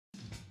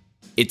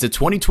It's a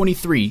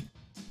 2023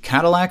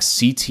 Cadillac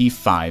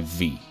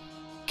CT5-V.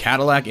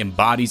 Cadillac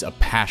embodies a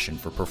passion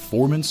for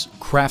performance,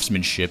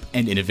 craftsmanship,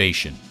 and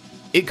innovation.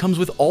 It comes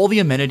with all the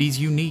amenities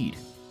you need.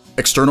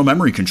 External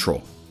memory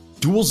control,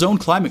 dual zone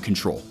climate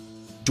control,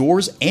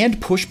 doors and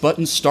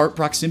push-button start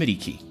proximity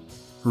key,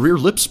 rear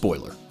lip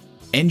spoiler,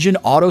 engine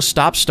auto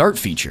stop-start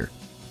feature,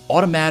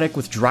 automatic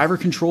with driver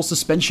control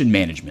suspension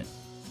management,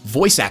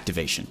 voice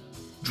activation,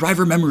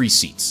 driver memory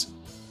seats,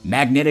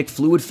 magnetic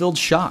fluid-filled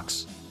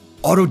shocks,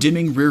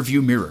 auto-dimming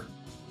rear-view mirror,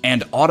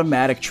 and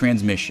automatic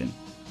transmission.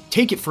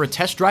 Take it for a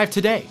test drive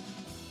today.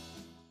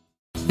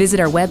 Visit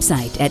our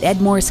website at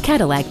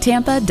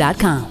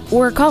edmorsecadillactampa.com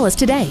or call us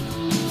today.